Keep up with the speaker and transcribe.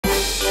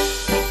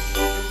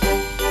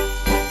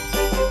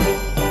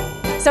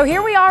So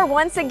here we are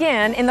once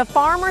again in the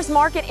farmers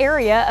market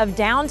area of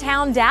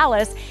downtown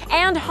Dallas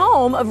and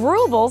home of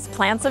Ruibal's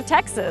Plants of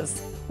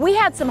Texas. We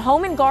had some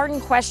home and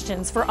garden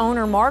questions for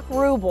owner Mark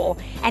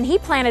Ruibal, and he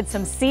planted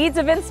some seeds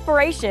of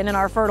inspiration in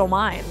our fertile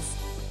minds.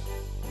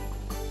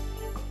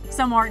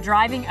 So Mark,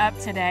 driving up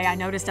today, I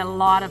noticed a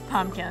lot of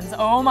pumpkins.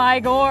 Oh my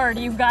gourd,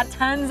 you've got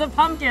tons of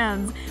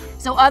pumpkins.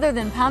 So other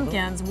than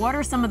pumpkins, what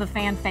are some of the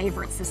fan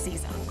favorites this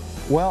season?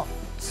 Well,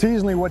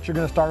 seasonally, what you're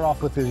going to start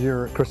off with is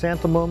your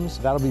chrysanthemums.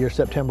 That'll be your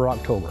September,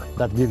 October.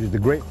 That gives you the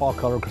great fall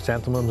color,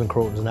 chrysanthemums and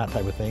crotons and that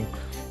type of thing.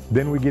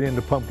 Then we get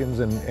into pumpkins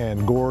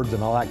and gourds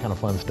and all that kind of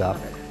fun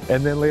stuff.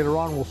 And then later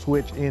on, we'll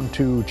switch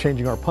into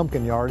changing our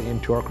pumpkin yard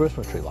into our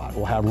Christmas tree lot.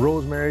 We'll have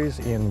rosemaries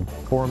in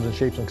forms and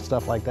shapes and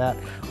stuff like that.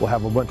 We'll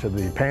have a bunch of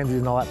the pansies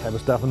and all that type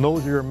of stuff. And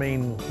those are your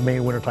main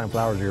wintertime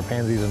flowers, are your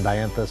pansies and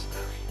dianthus.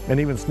 And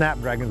even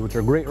snapdragons, which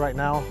are great right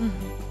now.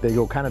 They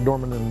go kind of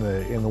dormant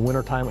in the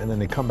wintertime, and then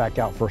they come back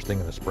out first thing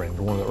in the spring.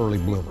 They're one of the early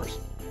bloomers.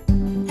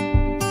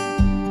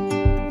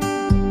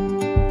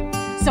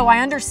 So I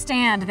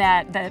understand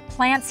that the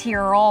plants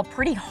here are all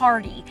pretty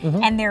hardy,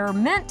 and they're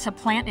meant to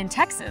plant in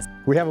Texas.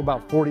 We have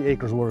about 40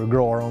 acres where we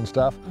grow our own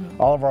stuff.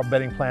 All of our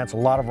bedding plants, a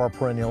lot of our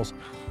perennials.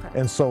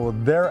 And so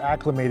they're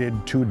acclimated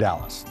to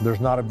Dallas. There's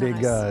not a big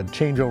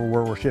changeover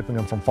where we're shipping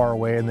them from far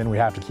away and then we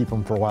have to keep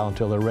them for a while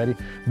until they're ready.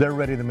 They're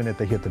ready the minute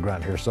they hit the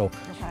ground here. So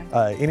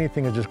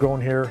anything is just grown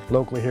here,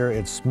 locally here.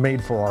 It's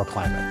made for our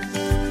climate.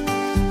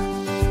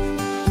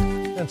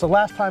 And so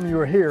last time you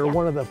were here,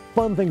 one of the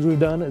fun things we've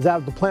done is out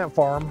at the plant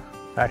farm,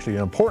 actually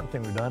an important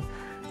thing we've done,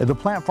 at the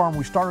plant farm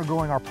we started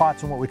growing our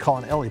pots in what we call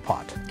an Ellie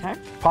pot.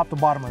 Pop the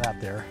bottom of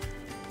that there,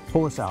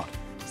 pull this out.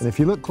 And if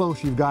you look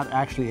close, you've got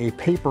actually a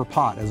paper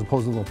pot as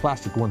opposed to the little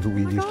plastic ones that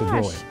we used to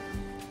grow in.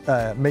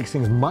 It makes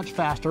things much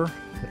faster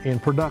in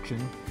production.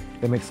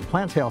 It makes the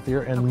plants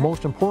healthier, and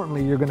most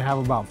importantly, you're going to have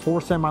about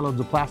 4 semi-loads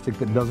of plastic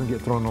that doesn't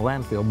get thrown in the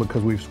landfill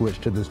because we've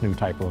switched to this new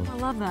type of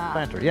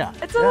planter. Yeah,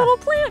 it's a little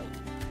plant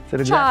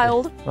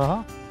child.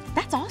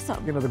 That's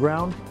awesome. Into the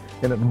ground,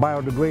 and it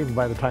biodegrades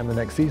by the time the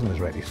next season is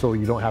ready. So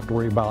you don't have to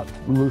worry about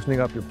loosening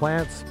up your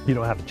plants. You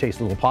don't have to chase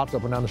the little pots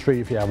up and down the street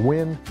if you have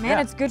wind. Man,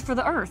 it's good for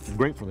the earth. It's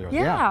great for the earth.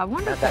 Yeah,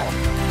 wonderful.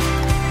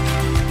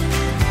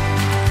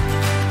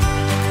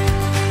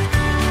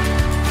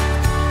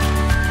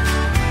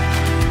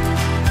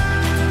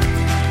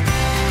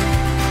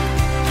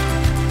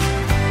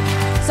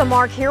 So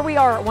Mark, here we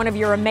are at one of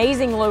your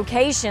amazing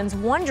locations,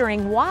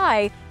 wondering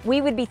why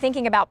we would be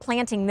thinking about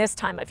planting this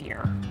time of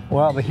year.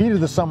 Well, the heat of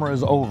the summer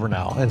is over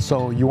now, and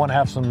so you want to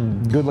have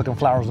some good-looking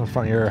flowers in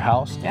front of your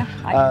house.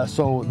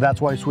 So that's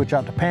why you switch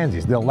out to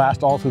pansies. They'll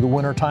last all through the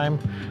winter time.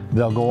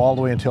 They'll go all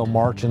the way until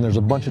March, and there's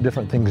a bunch of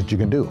different things that you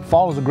can do.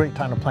 Fall is a great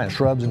time to plant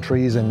shrubs and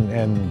trees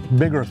and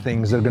bigger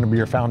things that are going to be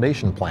your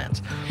foundation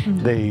plants.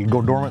 They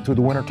go dormant through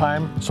the winter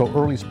time, so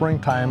early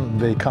springtime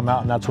they come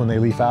out, and that's when they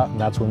leaf out,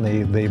 and that's when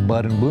they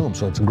bud and bloom.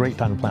 So it's a great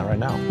time to plant right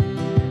now.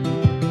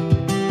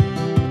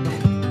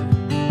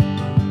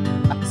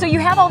 So you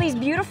have all these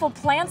beautiful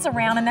plants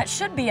around, and that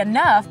should be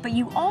enough, but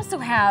you also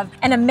have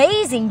an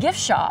amazing gift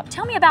shop.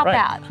 Tell me about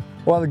that.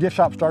 Well, the gift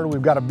shop started,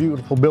 we've got a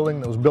beautiful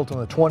building that was built in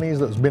the 20s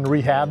that's been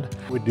rehabbed.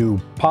 We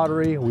do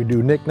pottery, we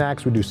do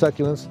knickknacks, we do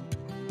succulents.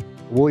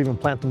 We'll even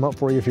plant them up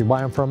for you if you buy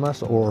them from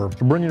us, or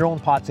bring your own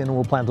pots in and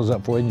we'll plant those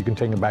up for you and you can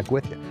take them back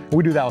with you.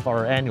 We do that with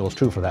our annuals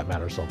too, for that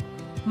matter. So,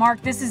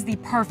 Mark, this is the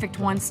perfect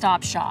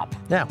one-stop shop.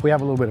 Yeah, we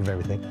have a little bit of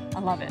everything. I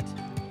love it.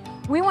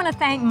 We want to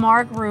thank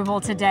Mark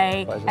Ruibal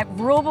today at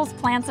Ruibal's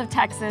Plants of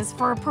Texas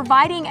for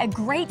providing a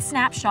great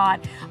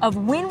snapshot of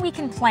when we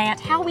can plant,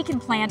 how we can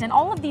plant, and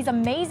all of these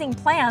amazing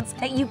plants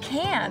that you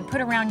can put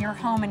around your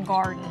home and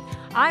garden.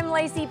 I'm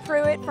Lacey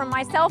Pruitt. From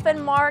myself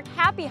and Mark,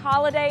 happy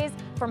holidays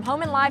from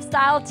Home and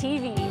Lifestyle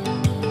TV.